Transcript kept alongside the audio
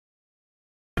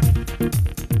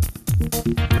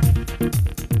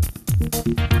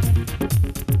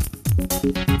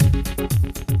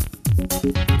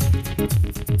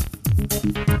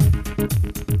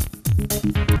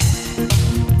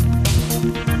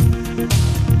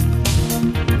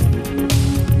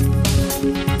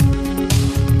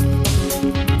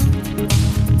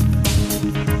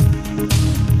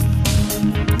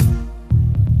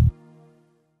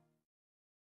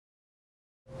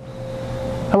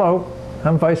Hello,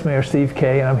 I'm Vice Mayor Steve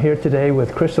Kay, and I'm here today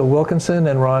with Crystal Wilkinson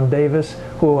and Ron Davis,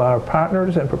 who are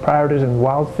partners and proprietors in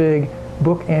Wild Fig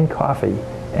Book and Coffee.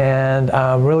 And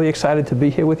I'm really excited to be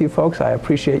here with you folks. I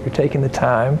appreciate you taking the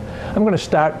time. I'm going to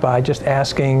start by just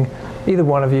asking either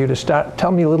one of you to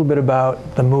tell me a little bit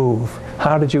about the move.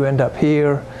 How did you end up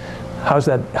here? How's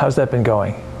that been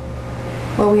going?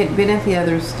 Well, we had been at the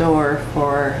other store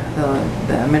for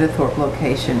the Meadowthorpe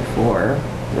location for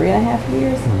 3.5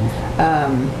 years.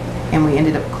 And we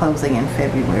ended up closing in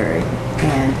February.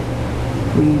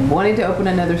 And we wanted to open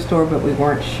another store, but we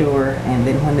weren't sure. And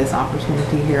then when this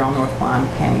opportunity here on North Lime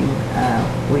came,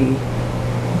 we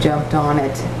jumped on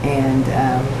it and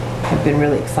have been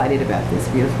really excited about this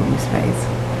beautiful new space.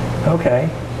 Okay.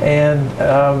 And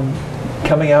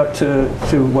coming out to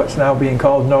what's now being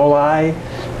called Noli,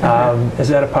 is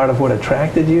that a part of what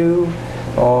attracted you?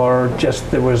 Or just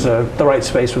there was the right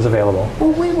space was available?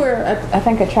 Well, we were, I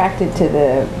think, attracted to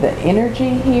the energy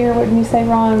here. Wouldn't you say,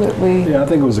 Ron? Yeah, I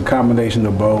think it was a combination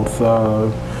of both.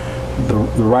 The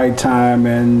right time,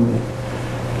 and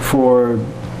for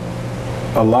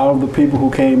a lot of the people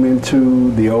who came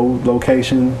into the old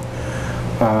location,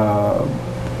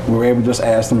 we were able to just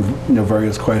ask them,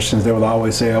 various questions. They would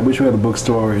always say, "I wish we had a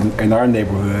bookstore in our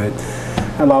neighborhood."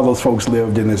 A lot of those folks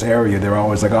lived in this area. They were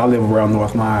always like, "I live around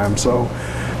North Lime," so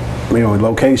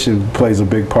location plays a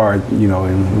big part,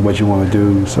 in what you want to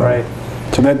do. So, right.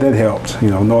 So that helped,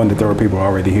 knowing that there were people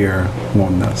already here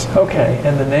wanting us. Okay,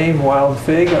 and the name Wild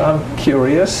Fig, I'm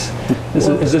curious. This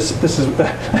is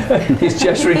he's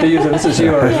gesturing to you, so this is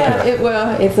yours. Yeah,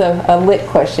 it's a lit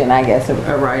question, I guess,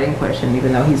 a writing question,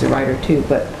 even though he's a writer too.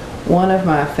 But one of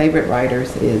my favorite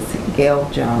writers is Gail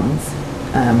Jones,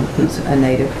 who's a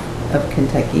native of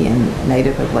Kentucky and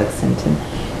native of Lexington,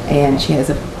 and she has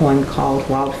a poem called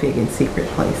Wild Fig in Secret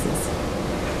Places.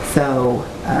 So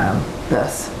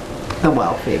thus the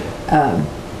Wild Fig.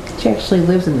 She actually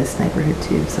lives in this neighborhood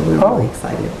too, so we're really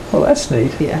excited. Well, that's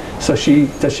neat. Yeah. So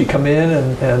does she come in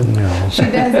and No. She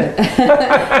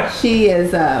doesn't. She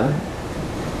is I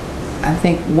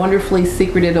think wonderfully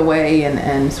secreted away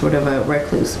and sort of a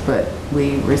recluse, but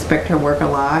we respect her work a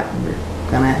lot. We're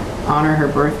gonna honor her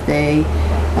birthday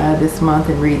this month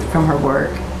and read from her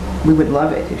work. We would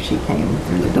love it if she came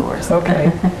through the doors.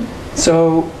 Okay.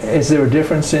 So is there a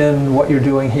difference in what you're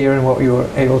doing here and what you were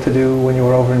able to do when you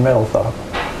were over in Meadowthorpe?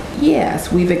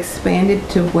 Yes, we've expanded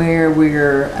to where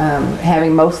we're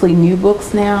having mostly new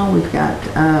books now. We've got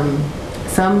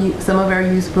some of our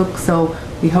used books, so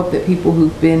we hope that people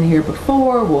who've been here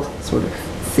before will sort of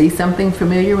see something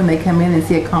familiar when they come in and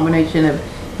see a combination of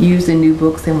used and new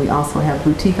books. And we also have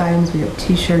boutique items. We have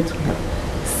t-shirts, we have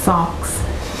socks,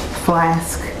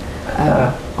 flask,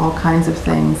 all kinds of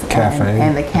things. Cafe.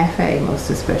 And the cafe most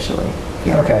especially.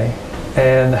 Yeah. Okay.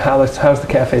 And how's the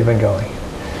cafe been going?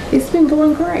 It's been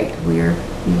going great. We're,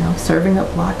 serving up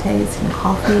lattes and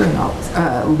coffee and all,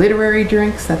 literary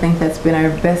drinks. I think that's been our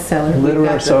best seller.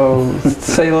 Literary. So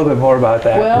say a little bit more about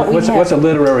that. Well, what's a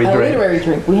literary drink? A literary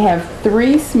drink. We have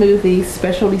 3 smoothies,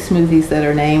 specialty smoothies that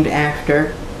are named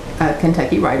after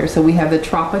Kentucky writers. So we have the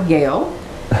Troppa Gale,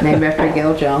 named after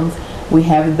Gail Jones. We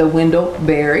have the Wendell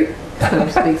Berry, so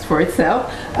it speaks for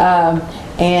itself.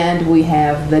 And we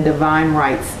have the Divine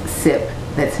Rights Sip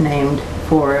that's named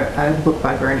for a book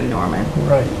by Bernie Norman.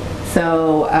 Right.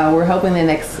 So we're hoping the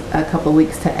next couple of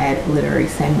weeks to add literary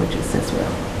sandwiches as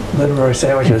well. Literary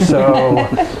sandwiches.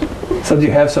 So do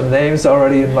you have some names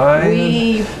already in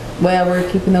mind? We're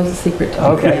keeping those a secret.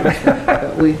 Okay.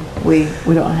 But we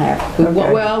don't have.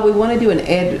 We want to do an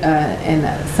Ed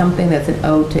and something that's an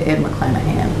ode to Ed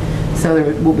McClanahan. So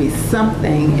there will be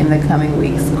something in the coming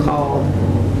weeks called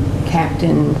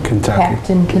Captain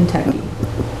Kentucky.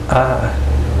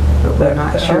 But we're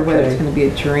not sure whether it's going to be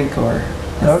a drink or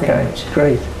a sandwich.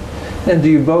 Great. And do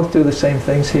you both do the same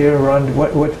things here, Ron?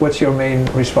 What's your main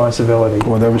responsibility?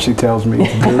 Whatever she tells me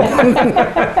to do.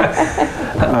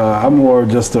 I'm more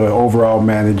just an overall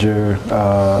manager,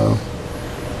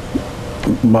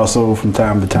 muscle from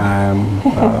time to time,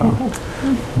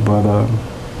 but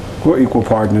we're equal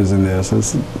partners in this.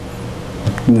 It's,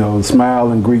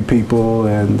 smile and greet people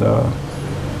and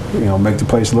make the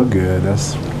place look good.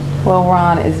 Well,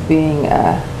 Ron is being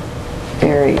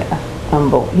very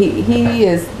humble. He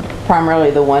is primarily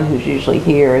the one who's usually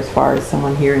here as far as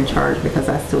someone here in charge, because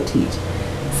I still teach.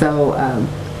 So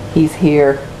he's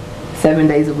here 7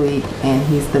 days a week, and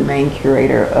he's the main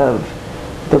curator of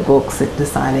the books, at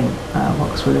deciding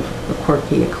what sort of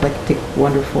quirky, eclectic,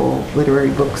 wonderful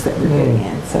literary books that we're getting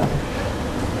in. So.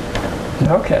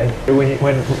 Okay.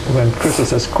 When Crystal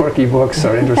says quirky books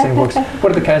or interesting books,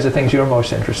 what are the kinds of things you're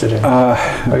most interested in,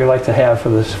 or you like to have for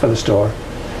the store?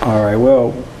 All right.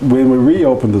 Well, when we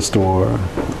reopened the store,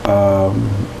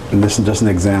 and this is just an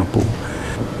example,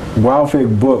 Wild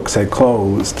Fig Books had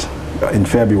closed in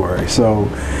February, so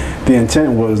the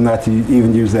intent was not to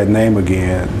even use that name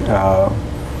again.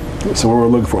 So we were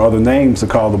looking for other names to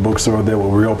call the bookstore that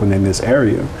will reopen in this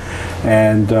area,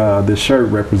 and this shirt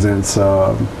represents.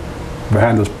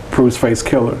 Behind the Proust Face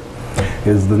Killer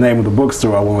is the name of the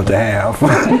bookstore I wanted to have.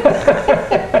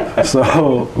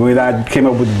 So when I came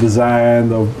up with the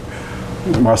design of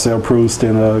Marcel Proust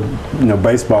in a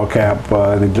baseball cap,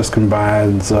 and it just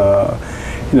combines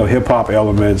hip hop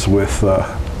elements with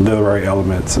literary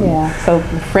elements. Yeah. So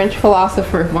the French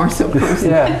philosopher Marcel Proust.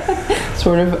 Yeah.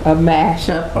 Sort of a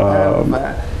mashup of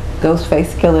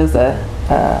Ghostface Killer's hip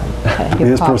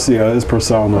hop. His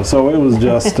persona. So it was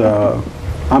just.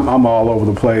 I'm all over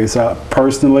the place.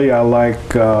 Personally, I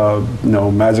like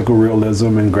magical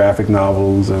realism and graphic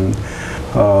novels and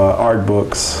art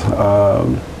books.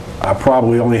 I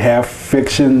probably only have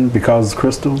fiction because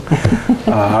Crystal.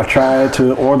 I tried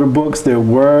to order books that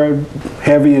were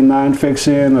heavy in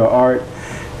nonfiction or art,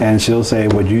 and she'll say,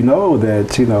 "Well, you know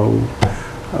that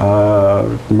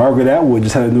Margaret Atwood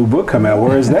just had a new book come out.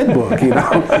 Where is that book?"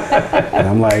 And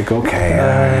I'm like, okay,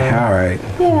 all right.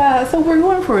 Yeah, so we're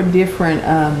going for a different.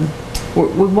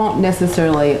 We won't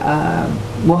necessarily.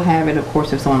 We'll have it, of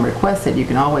course, if someone requests it. You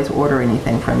can always order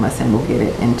anything from us, and we'll get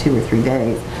it in 2 or 3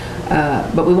 days.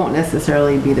 But we won't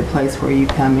necessarily be the place where you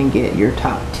come and get your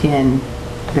top 10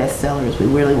 bestsellers. We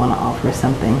really want to offer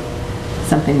something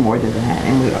more than that,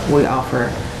 and we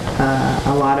offer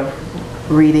a lot of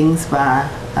readings by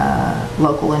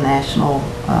local and national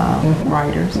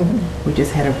writers. We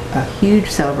just had a huge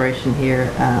celebration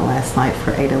here last night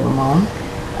for Ada Limon,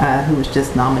 who was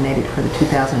just nominated for the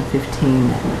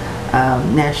 2015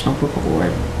 National Book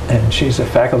Award. And she's a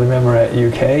faculty member at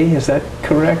UK, is that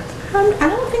correct? I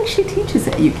don't think she teaches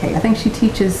at UK. I think she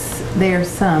teaches there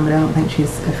some, but I don't think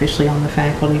she's officially on the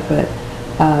faculty. But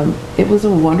it was a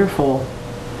wonderful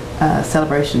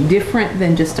celebration, different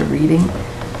than just a reading.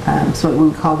 So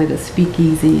we called it a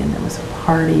speakeasy, and there was a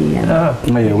party, and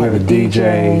we had a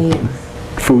DJ,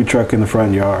 food truck in the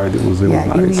front yard. It was nice.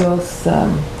 Ilios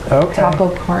taco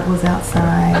cart was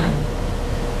outside.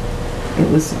 It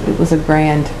was a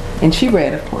grand, and she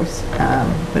read, of course,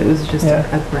 but it was just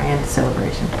a grand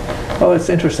celebration. Well, it's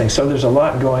interesting. So there's a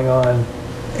lot going on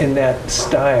in that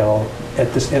style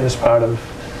in this part of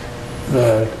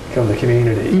the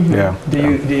community. Yeah. Do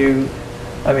you?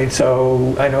 I mean,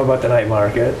 so I know about the night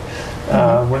market.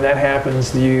 When that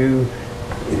happens, do you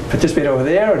participate over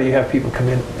there, or do you have people come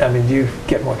in? I mean, do you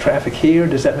get more traffic here?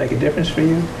 Does that make a difference for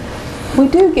you? We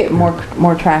do get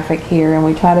more traffic here, and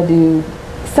we try to do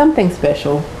something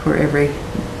special for every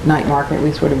night market.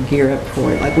 We sort of gear up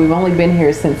for it. Like, we've only been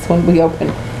here since when we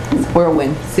opened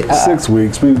Whirlwind. 6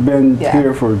 weeks. We've been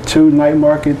here for 2 night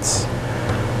markets.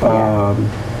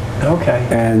 Okay.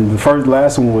 And the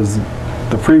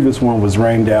previous one was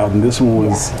rained out, and this one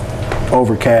was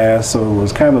overcast, so it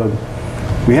was kind of,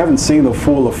 we haven't seen the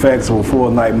full effects of a full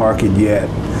night market yet.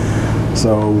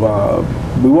 So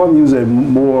we want to use it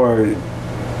more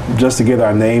just to get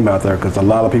our name out there, because a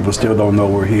lot of people still don't know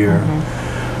we're here.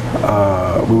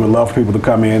 We would love for people to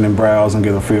come in and browse and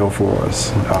get a feel for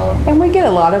us. And we get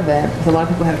a lot of that, because a lot of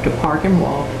people have to park and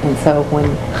walk, and so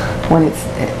when it's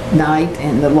at night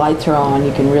and the lights are on,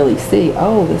 you can really see,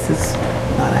 oh, this is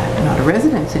not a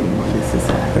residence anymore. This is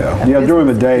a during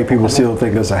the day, people still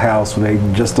think it's a house when they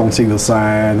just don't see the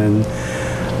sign. And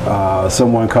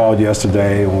someone called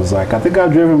yesterday and was like, "I think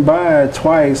I've driven by it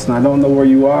twice, and I don't know where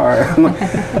you are."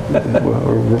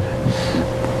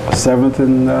 7th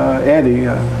and Eddie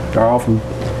are off in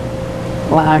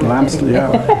Limestone.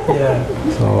 Yeah.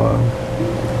 So.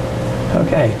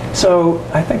 Okay. So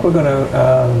I think we're going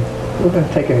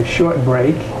to take a short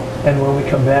break, and when we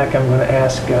come back, I'm going to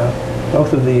ask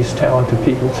both of these talented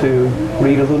people to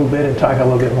read a little bit and talk a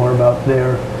little bit more about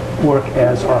their work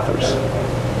as authors.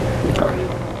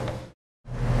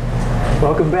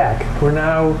 Welcome back. We're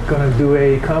now going to do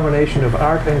a combination of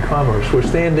art and commerce. We're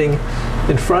standing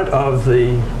in front of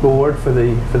the board for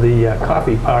the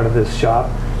coffee part of this shop,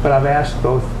 but I've asked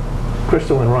both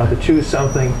Crystal and Ron to choose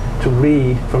something to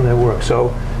read from their work.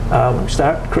 So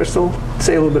Start, Crystal,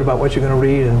 say a little bit about what you're going to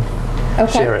read and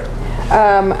share it.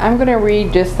 I'm going to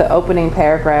read just the opening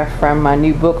paragraph from my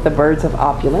new book, The Birds of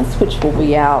Opulence, which will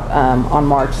be out on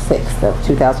March 6th of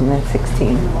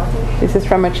 2016. This is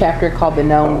from a chapter called The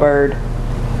Known Bird.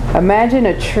 Imagine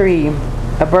a tree,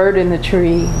 a bird in the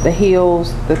tree, the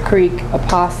hills, the creek, a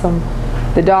possum,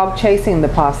 the dog chasing the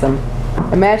possum.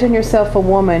 Imagine yourself a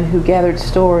woman who gathered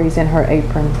stories in her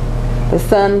apron. The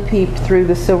sun peeped through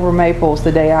the silver maples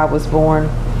the day I was born.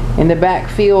 In the back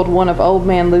field, one of Old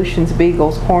Man Lucian's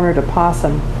beagles cornered a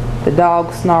possum. The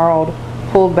dog snarled,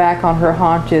 pulled back on her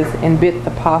haunches, and bit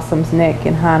the possum's neck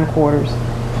and hindquarters.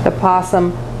 The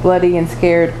possum, bloody and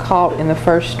scared, caught in the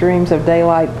first streams of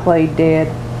daylight, played dead.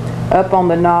 Up on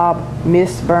the knob,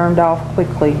 mist burned off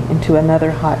quickly into another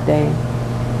hot day.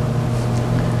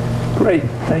 Great,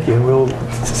 thank you.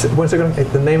 When's it going to,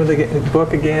 the name of the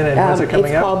book again, and when's it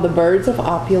coming out? It's called The Birds of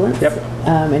Opulence,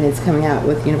 and it's coming out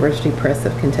with University Press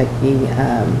of Kentucky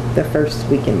the first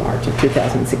week in March of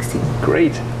 2016.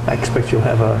 Great. I expect you'll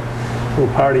have a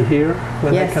little party here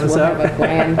when that comes out. Yes, we'll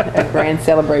have a grand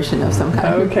celebration of some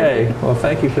kind. Okay, well,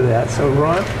 thank you for that. So,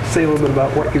 Ron, say a little bit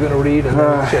about what you're going to read and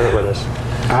then share it with us.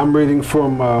 I'm reading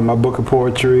from my book of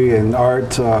poetry and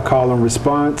art, Call and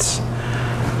Response.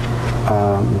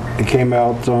 It came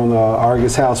out on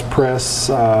Argus House Press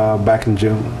back in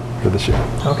June of this year.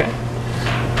 Okay.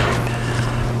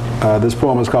 This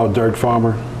poem is called Dirt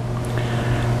Farmer.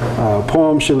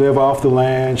 Poem should live off the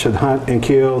land, should hunt and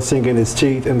kill, sinking its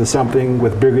teeth into something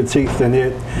with bigger teeth than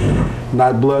it.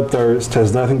 Not bloodthirst,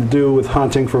 has nothing to do with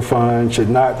hunting for fun, should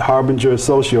not harbinger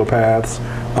sociopaths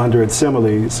under its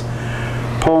similes.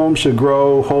 Poem should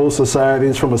grow whole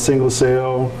societies from a single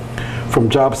cell, from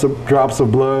drops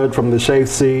of blood from the shaped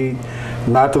seed.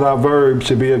 Not that our verb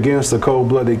should be against a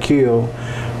cold-blooded kill.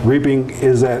 Reaping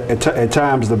is at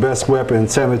times the best weapon,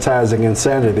 sanitizing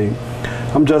insanity.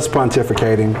 I'm just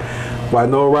pontificating. Why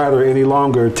no writer any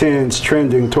longer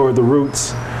trending toward the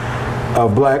roots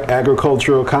of black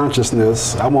agricultural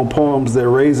consciousness. I want poems that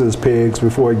raises pigs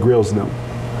before it grills them.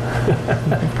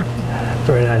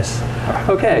 Very nice.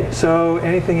 Okay, so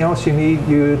anything else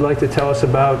you'd like to tell us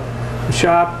about the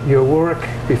shop, your work,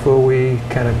 before we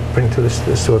kind of bring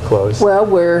this to a close? Well,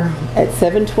 we're at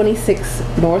 726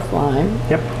 North Lime.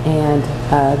 Yep.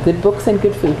 And good books and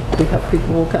good food. We hope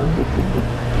people will come.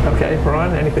 Okay,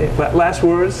 Ron, anything? Last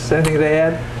words? Anything to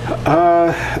add?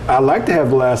 I'd like to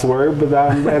have the last word, but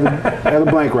I'm at a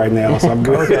blank right now, so I'm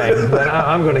good. Okay, then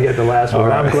I'm going to get the last word.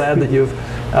 Right. I'm glad that you've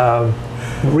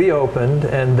reopened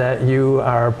and that you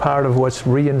are part of what's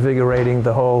reinvigorating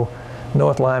the whole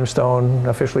North Limestone,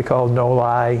 officially called No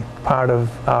Lie, part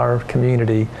of our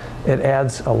community. It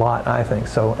adds a lot, I think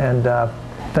so. And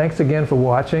thanks again for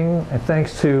watching, and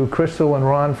thanks to Crystal and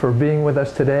Ron for being with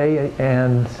us today.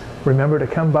 And remember to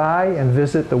come by and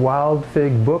visit the Wild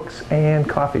Fig Books and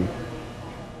Coffee.